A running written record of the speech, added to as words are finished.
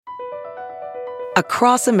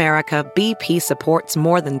Across America, BP supports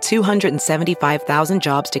more than 275,000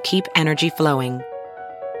 jobs to keep energy flowing.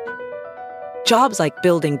 Jobs like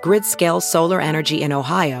building grid-scale solar energy in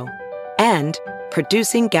Ohio and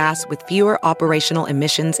producing gas with fewer operational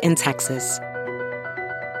emissions in Texas.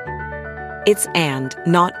 It's and,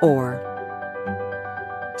 not or.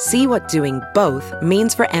 See what doing both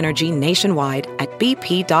means for energy nationwide at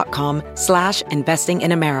bp.com/investing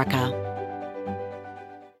in America.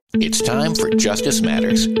 It's time for Justice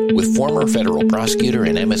Matters with former federal prosecutor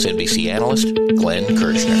and MSNBC analyst Glenn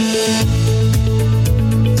Kirshner.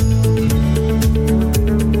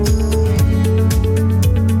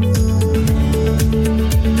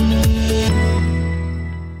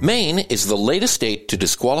 Maine is the latest state to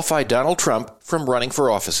disqualify Donald Trump from running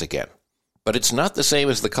for office again. But it's not the same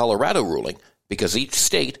as the Colorado ruling because each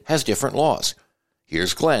state has different laws.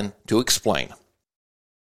 Here's Glenn to explain.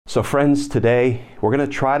 So friends, today we're going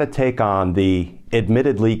to try to take on the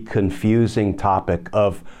admittedly confusing topic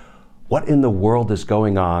of what in the world is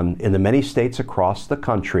going on in the many states across the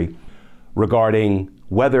country regarding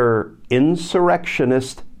whether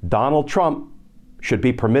insurrectionist Donald Trump should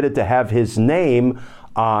be permitted to have his name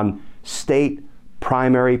on state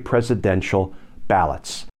primary presidential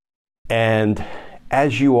ballots. And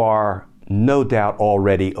as you are no doubt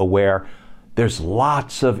already aware, there's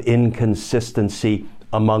lots of inconsistency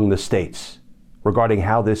among the states regarding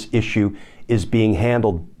how this issue is being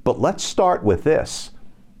handled. But let's start with this.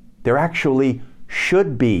 There actually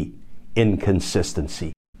should be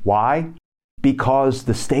inconsistency. Why? Because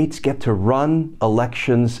the states get to run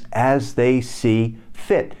elections as they see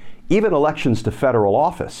fit, even elections to federal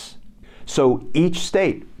office. So each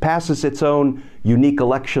state passes its own unique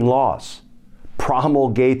election laws,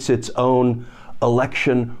 promulgates its own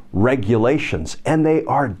election regulations, and they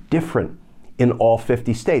are different in all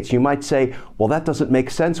 50 states. You might say, well, that doesn't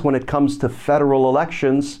make sense when it comes to federal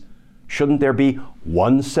elections. Shouldn't there be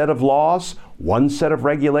one set of laws, one set of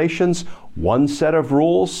regulations, one set of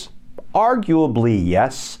rules? Arguably,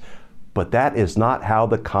 yes, but that is not how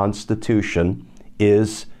the Constitution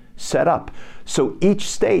is set up. So each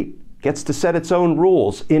state gets to set its own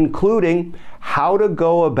rules, including how to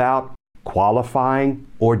go about qualifying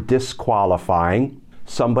or disqualifying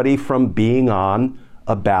somebody from being on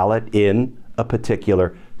a ballot in a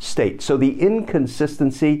particular state. So the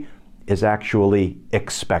inconsistency is actually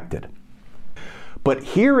expected. But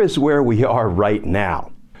here is where we are right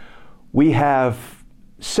now. We have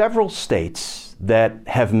several states that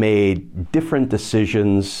have made different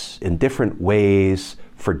decisions in different ways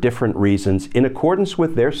for different reasons in accordance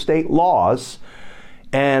with their state laws.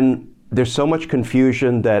 And there's so much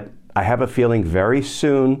confusion that I have a feeling very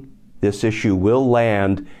soon this issue will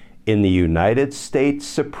land in the United States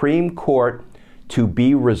Supreme Court to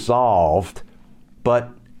be resolved. But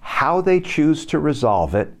how they choose to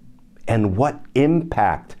resolve it and what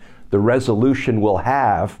impact the resolution will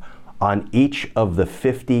have on each of the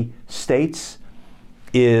 50 states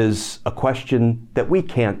is a question that we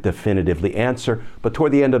can't definitively answer. But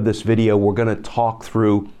toward the end of this video, we're going to talk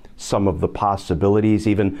through some of the possibilities,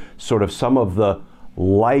 even sort of some of the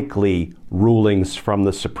likely rulings from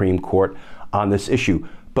the Supreme Court on this issue.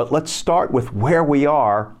 But let's start with where we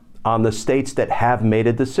are on the states that have made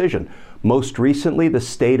a decision. Most recently, the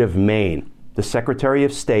state of Maine. The Secretary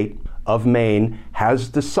of State of Maine has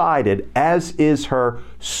decided, as is her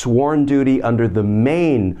sworn duty under the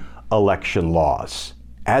Maine election laws,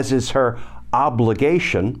 as is her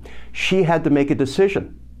obligation, she had to make a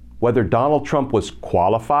decision whether Donald Trump was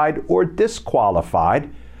qualified or disqualified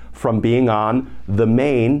from being on the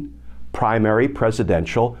Maine primary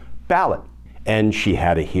presidential ballot. And she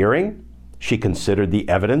had a hearing, she considered the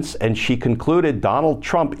evidence, and she concluded Donald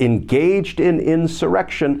Trump engaged in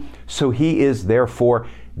insurrection, so he is therefore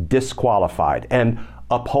disqualified. And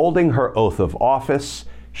upholding her oath of office,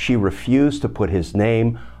 she refused to put his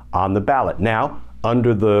name on the ballot. Now,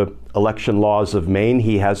 under the election laws of Maine,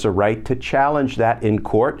 he has a right to challenge that in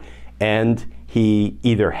court, and he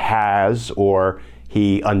either has or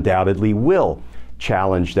he undoubtedly will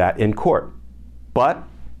challenge that in court. But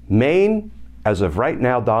Maine, as of right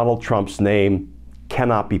now, Donald Trump's name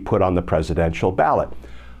cannot be put on the presidential ballot.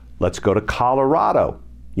 Let's go to Colorado.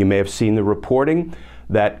 You may have seen the reporting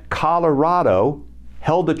that Colorado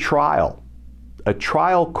held a trial. A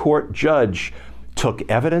trial court judge took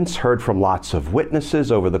evidence, heard from lots of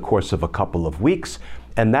witnesses over the course of a couple of weeks,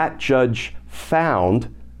 and that judge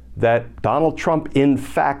found that Donald Trump in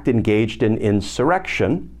fact engaged in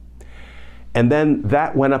insurrection. And then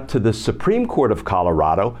that went up to the Supreme Court of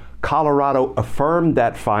Colorado. Colorado affirmed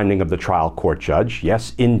that finding of the trial court judge.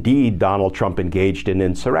 Yes, indeed, Donald Trump engaged in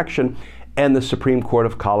insurrection. and the Supreme Court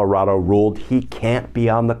of Colorado ruled he can't be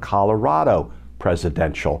on the Colorado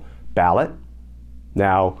presidential ballot.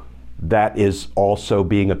 Now, that is also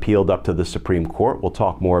being appealed up to the Supreme Court. We'll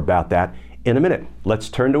talk more about that in a minute. Let's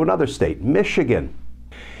turn to another state, Michigan.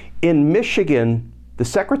 In Michigan, the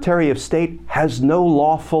Secretary of State has no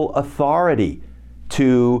lawful authority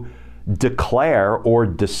to declare or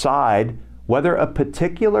decide whether a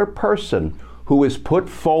particular person who is put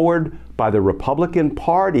forward by the Republican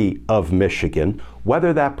Party of Michigan,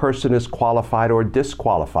 whether that person is qualified or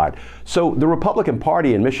disqualified. So the Republican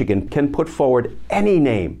Party in Michigan can put forward any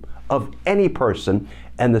name of any person,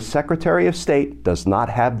 and the Secretary of State does not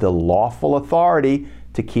have the lawful authority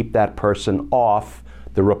to keep that person off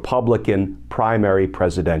the Republican primary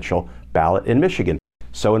presidential ballot in Michigan.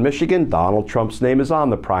 So in Michigan, Donald Trump's name is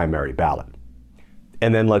on the primary ballot.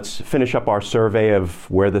 And then let's finish up our survey of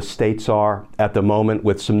where the states are at the moment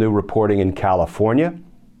with some new reporting in California.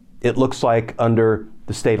 It looks like under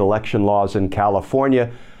the state election laws in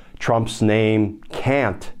California, Trump's name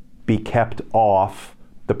can't be kept off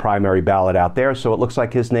the primary ballot out there. So it looks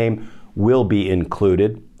like his name will be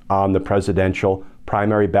included on the presidential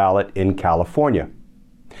primary ballot in California.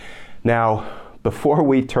 Now, before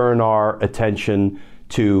we turn our attention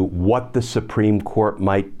to what the Supreme Court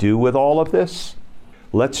might do with all of this,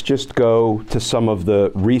 let's just go to some of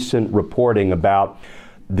the recent reporting about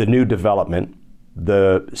the new development,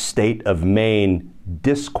 the state of Maine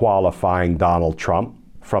disqualifying Donald Trump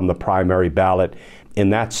from the primary ballot in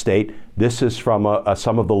that state. This is from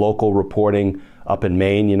some of the local reporting up in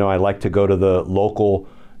Maine. You know, I like to go to the local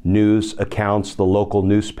news accounts, the local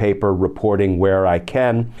newspaper reporting where I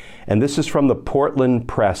can. And this is from the Portland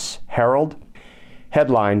Press Herald.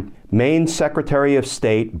 Headline, Maine Secretary of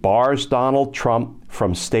State bars Donald Trump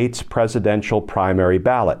from state's presidential primary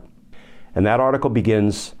ballot. And that article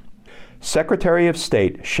begins, Secretary of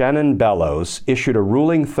State Shannon Bellows issued a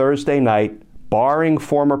ruling Thursday night barring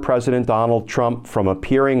former President Donald Trump from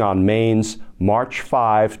appearing on Maine's March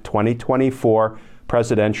 5, 2024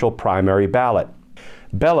 presidential primary ballot.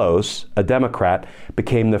 Bellows, a Democrat,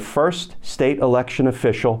 became the first state election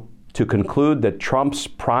official to conclude that Trump's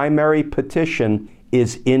primary petition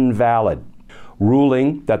is invalid,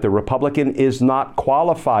 ruling that the Republican is not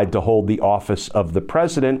qualified to hold the office of the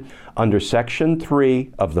president under Section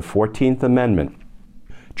 3 of the 14th Amendment.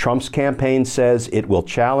 Trump's campaign says it will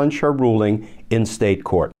challenge her ruling in state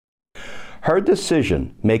court. Her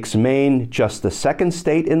decision makes Maine just the second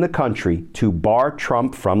state in the country to bar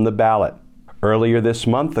Trump from the ballot. Earlier this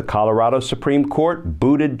month, the Colorado Supreme Court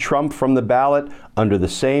booted Trump from the ballot under the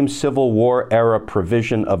same Civil War-era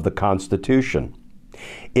provision of the Constitution.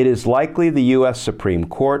 It is likely the U.S. Supreme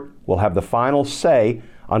Court will have the final say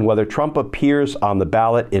on whether Trump appears on the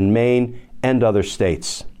ballot in Maine and other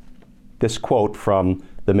states. This quote from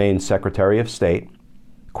the Maine Secretary of State,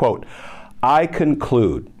 quote, I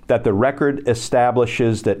conclude that the record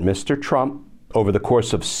establishes that Mr. Trump, over the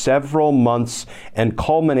course of several months and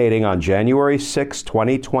culminating on January 6,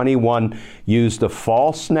 2021, used a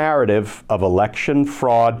false narrative of election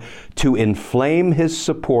fraud to inflame his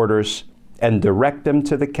supporters and direct them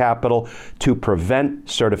to the Capitol to prevent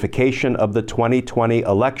certification of the 2020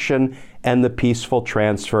 election and the peaceful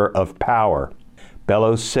transfer of power,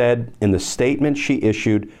 Bellows said in the statement she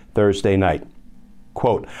issued Thursday night.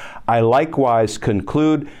 Quote, I likewise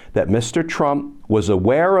conclude that Mr. Trump was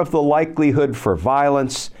aware of the likelihood for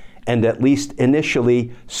violence and at least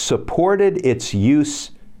initially supported its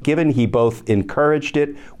use, given he both encouraged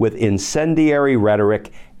it with incendiary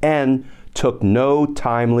rhetoric and took no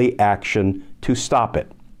timely action to stop it.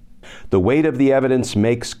 The weight of the evidence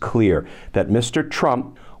makes clear that Mr.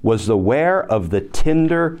 Trump was aware of the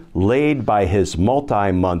tinder laid by his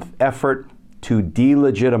multi-month effort to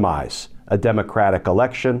delegitimize a democratic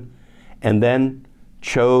election and then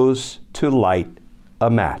chose to light a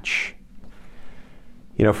match.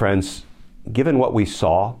 You know, friends, given what we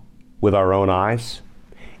saw with our own eyes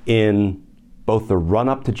in both the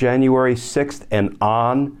run-up to January 6th and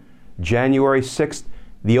on January 6th,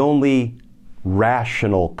 the only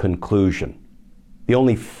rational conclusion, the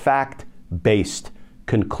only fact-based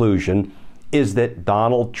conclusion is that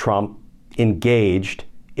Donald Trump engaged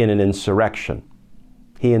in an insurrection.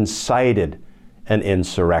 He incited an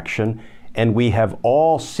insurrection, and we have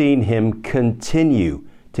all seen him continue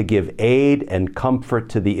to give aid and comfort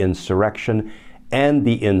to the insurrection and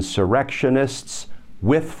the insurrectionists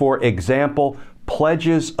with, for example,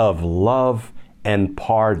 pledges of love and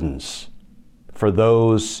pardons for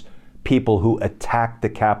those people who attacked the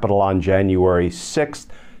Capitol on January 6th,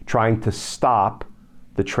 trying to stop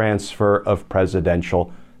the transfer of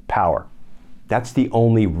presidential power. That's the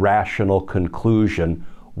only rational conclusion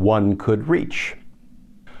one could reach.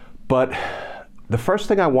 But the first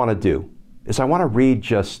thing I want to do is I want to read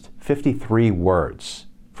just 53 words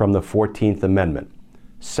from the 14th Amendment,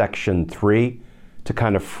 Section 3, to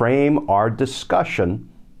kind of frame our discussion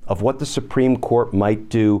of what the Supreme Court might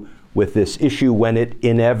do with this issue when it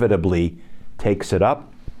inevitably takes it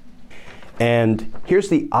up. And here's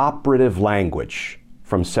the operative language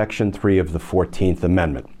from Section 3 of the 14th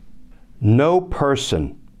Amendment. No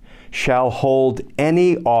person shall hold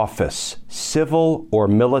any office, civil or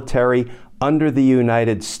military, under the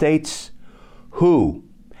United States who,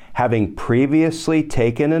 having previously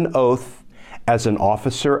taken an oath as an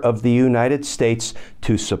officer of the United States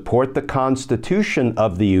to support the Constitution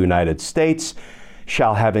of the United States,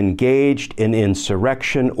 shall have engaged in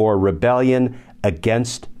insurrection or rebellion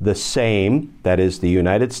against the same, that is, the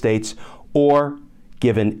United States, or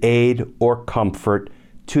given aid or comfort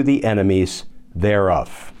to the enemies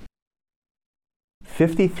thereof.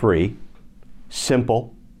 53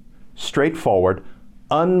 simple, straightforward,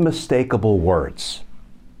 unmistakable words.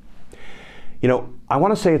 You know, I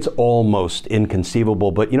want to say it's almost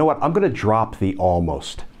inconceivable, but you know what? I'm going to drop the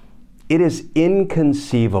almost. It is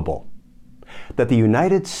inconceivable that the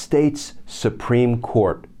United States Supreme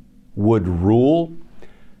Court would rule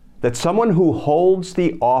that someone who holds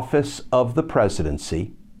the office of the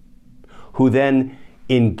presidency, who then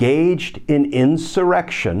engaged in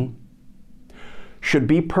insurrection, should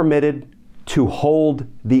be permitted to hold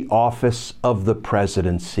the office of the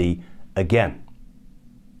presidency again.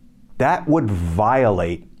 That would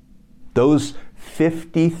violate those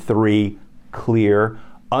 53 clear,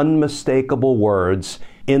 unmistakable words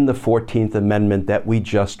in the 14th Amendment that we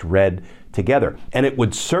just read together. And it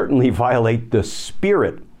would certainly violate the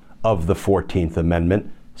spirit of the 14th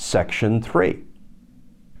Amendment, Section 3.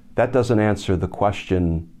 That doesn't answer the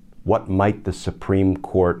question, what might the Supreme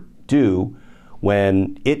Court do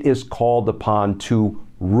when it is called upon to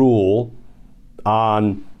rule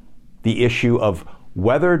on the issue of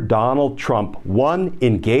whether Donald Trump, one,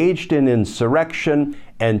 engaged in insurrection,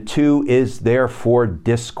 and two, is therefore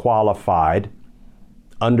disqualified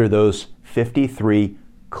under those 53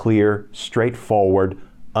 clear, straightforward,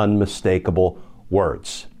 unmistakable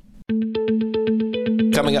words.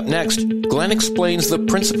 Coming up next, Glenn explains the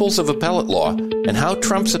principles of appellate law and how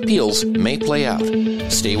Trump's appeals may play out.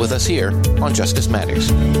 Stay with us here on Justice Matters.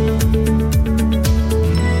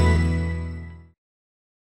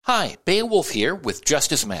 Hi, Beowulf here with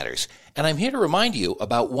Justice Matters, and I'm here to remind you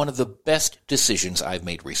about one of the best decisions I've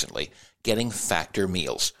made recently, getting Factor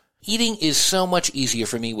meals. Eating is so much easier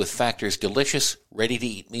for me with Factor's delicious,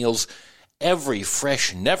 ready-to-eat meals. Every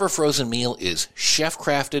fresh, never-frozen meal is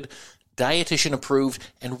chef-crafted, dietitian-approved,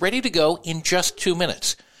 and ready to go in just 2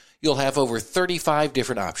 minutes. You'll have over 35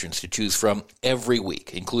 different options to choose from every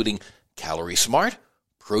week, including Calorie Smart,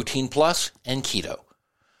 Protein Plus, and Keto.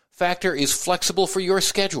 Factor is flexible for your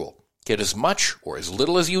schedule. Get as much or as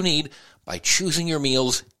little as you need by choosing your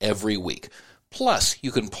meals every week. Plus,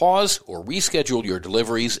 you can pause or reschedule your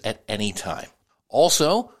deliveries at any time.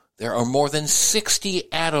 Also, there are more than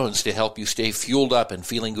 60 add-ons to help you stay fueled up and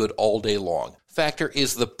feeling good all day long. Factor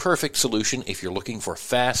is the perfect solution if you're looking for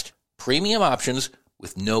fast, premium options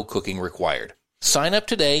with no cooking required. Sign up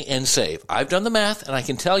today and save. I've done the math, and I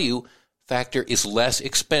can tell you Factor is less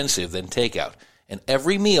expensive than takeout, and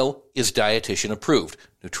every meal is dietitian approved,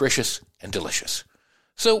 nutritious, and delicious.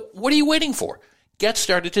 So what are you waiting for? Get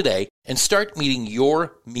started today and start meeting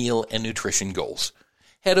your meal and nutrition goals.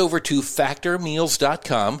 Head over to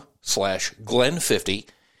factormeals.com/Glenn50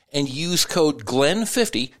 and use code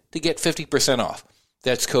Glenn50 to get 50% off.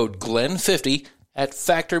 That's code Glenn50 at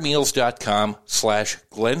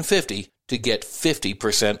factormeals.com/Glenn50 to get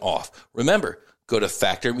 50% off. Remember, go to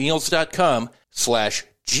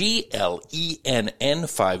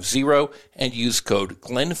factormeals.com/GLENN50 and use code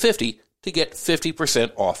Glenn50 to get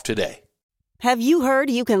 50% off today. Have you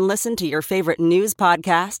heard you can listen to your favorite news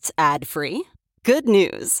podcasts ad-free? Good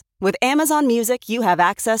news. With Amazon Music, you have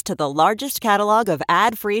access to the largest catalog of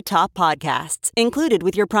ad-free top podcasts included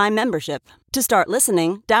with your Prime membership. To start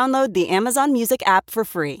listening, download the Amazon Music app for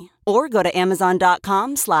free or go to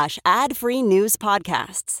amazon.com/ad-free news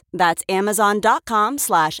podcasts. That's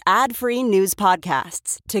amazon.com/ad-free news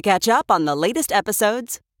podcasts to catch up on the latest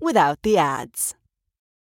episodes without the ads.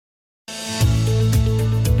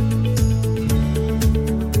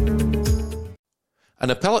 An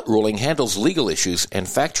appellate ruling handles legal issues and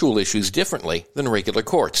factual issues differently than regular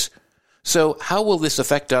courts. So how will this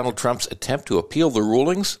affect Donald Trump's attempt to appeal the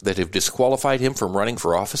rulings that have disqualified him from running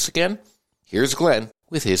for office again? Here's Glenn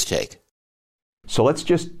with his take. So let's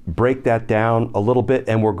just break that down a little bit,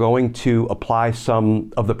 and we're going to apply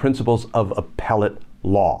some of the principles of appellate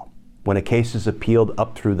law. When a case is appealed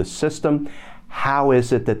up through the system, how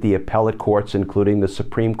is it that the appellate courts, including the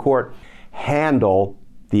Supreme Court, handle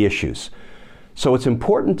the issues? So it's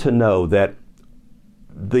important to know that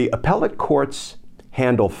the appellate courts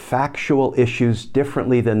handle factual issues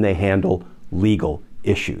differently than they handle legal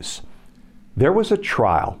issues. There was a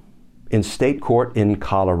trial in state court in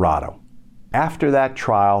Colorado. After that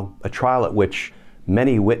trial, a trial at which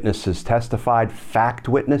many witnesses testified, fact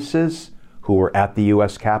witnesses who were at the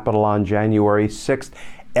U.S. Capitol on January 6th,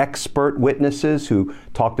 expert witnesses who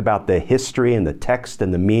talked about the history and the text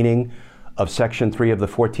and the meaning of Section 3 of the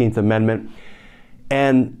 14th Amendment.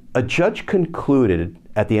 And a judge concluded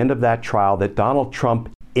at the end of that trial that Donald Trump,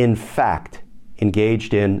 in fact,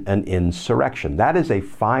 engaged in an insurrection. That is a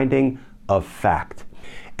finding of fact.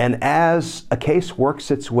 And as a case works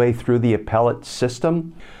its way through the appellate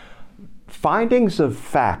system, findings of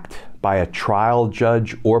fact by a trial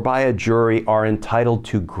judge or by a jury are entitled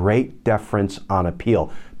to great deference on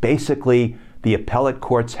appeal. Basically, the appellate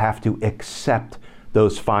courts have to accept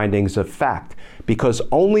those findings of fact because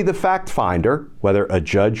only the fact finder, whether a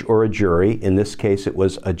judge or a jury, in this case it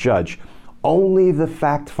was a judge, only the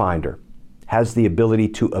fact finder has the ability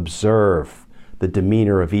to observe the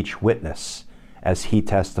demeanor of each witness as he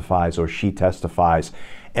testifies or she testifies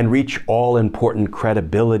and reach all important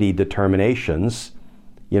credibility determinations,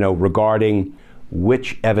 regarding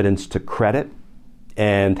which evidence to credit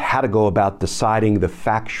and how to go about deciding the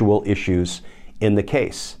factual issues in the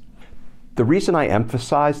case. The reason I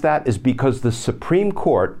emphasize that is because the Supreme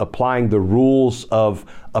Court, applying the rules of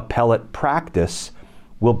appellate practice,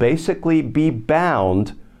 will basically be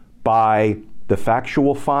bound by the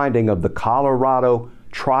factual finding of the Colorado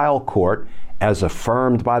trial court as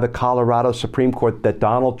affirmed by the Colorado Supreme Court that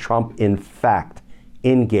Donald Trump, in fact,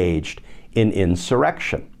 engaged in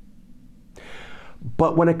insurrection.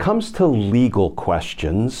 But when it comes to legal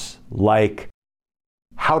questions, like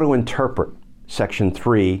how to interpret Section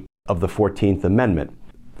 3 of the 14th Amendment,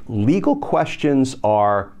 legal questions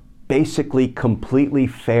are basically completely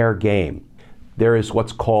fair game. There is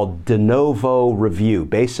what's called de novo review.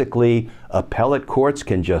 Basically, appellate courts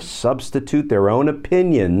can just substitute their own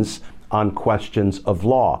opinions on questions of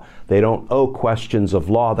law. They don't owe questions of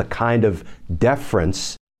law the kind of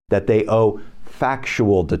deference that they owe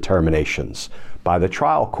factual determinations by the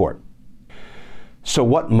trial court. So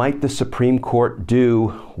what might the Supreme Court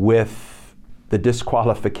do with the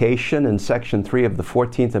disqualification in Section 3 of the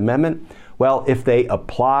 14th Amendment? Well, if they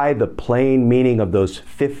apply the plain meaning of those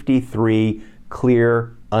 53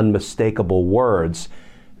 clear, unmistakable words,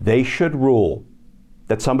 they should rule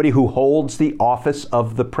that somebody who holds the office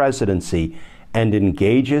of the presidency and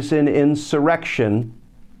engages in insurrection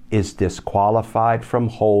is disqualified from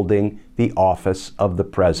holding the office of the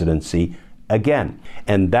presidency again.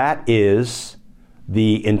 And that is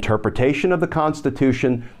the interpretation of the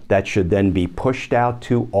Constitution that should then be pushed out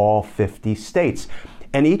to all 50 states.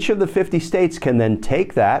 And each of the 50 states can then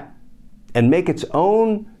take that and make its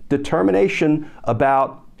own determination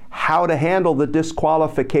about how to handle the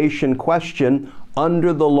disqualification question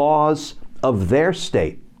under the laws of their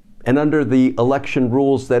state and under the election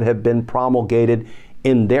rules that have been promulgated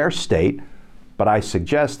in their state. But I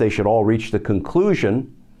suggest they should all reach the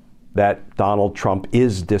conclusion that Donald Trump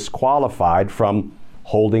is disqualified from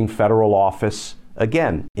holding federal office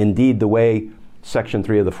again. Indeed, the way Section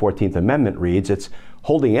 3 of the 14th Amendment reads, it's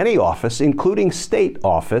holding any office, including state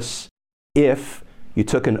office, if you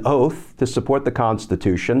took an oath to support the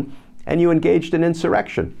Constitution and you engaged in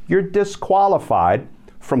insurrection. You're disqualified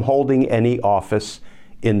from holding any office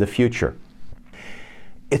in the future.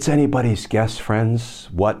 It's anybody's guess, friends,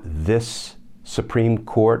 what this Supreme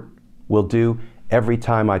Court will do. Every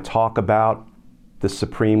time I talk about the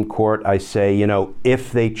Supreme Court, I say,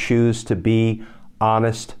 if they choose to be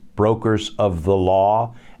honest brokers of the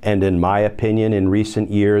law, and in my opinion, in recent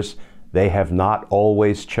years, they have not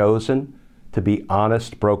always chosen to be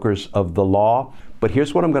honest brokers of the law. But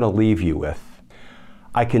here's what I'm going to leave you with.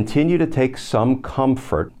 I continue to take some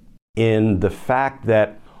comfort in the fact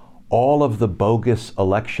that all of the bogus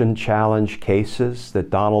election challenge cases that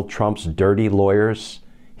Donald Trump's dirty lawyers,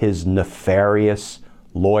 his nefarious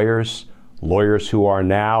lawyers who are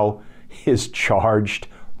now his charged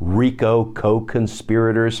RICO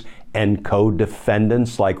co-conspirators and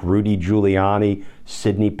co-defendants like Rudy Giuliani,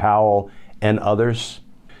 Sidney Powell, and others.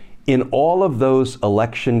 In all of those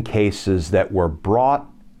election cases that were brought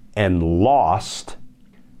and lost,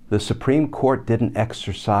 the Supreme Court didn't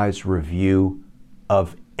exercise review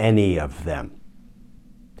of any of them.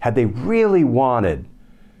 Had they really wanted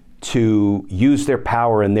to use their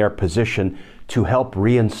power and their position to help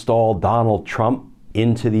reinstall Donald Trump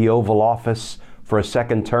into the Oval Office for a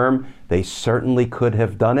second term. They certainly could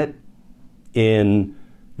have done it in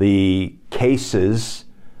the cases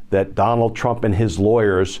that Donald Trump and his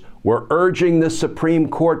lawyers were urging the Supreme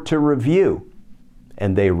Court to review,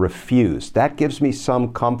 and they refused. That gives me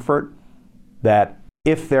some comfort that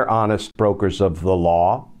if they're honest brokers of the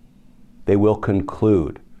law, they will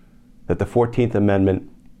conclude that the 14th Amendment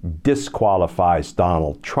disqualifies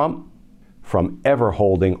Donald Trump from ever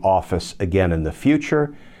holding office again in the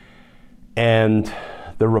future, and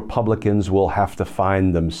the Republicans will have to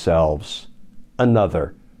find themselves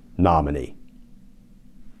another nominee.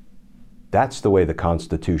 That's the way the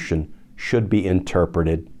Constitution should be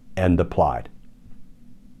interpreted and applied.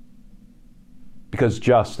 Because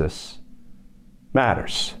justice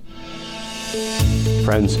matters.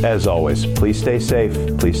 Friends, as always, please stay safe,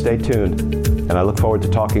 please stay tuned, and I look forward to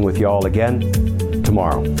talking with you all again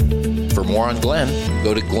tomorrow. For more on Glenn,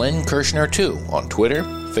 go to Glenn Kirshner2 on Twitter,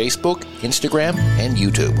 Facebook, Instagram, and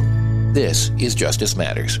YouTube. This is Justice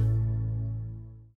Matters.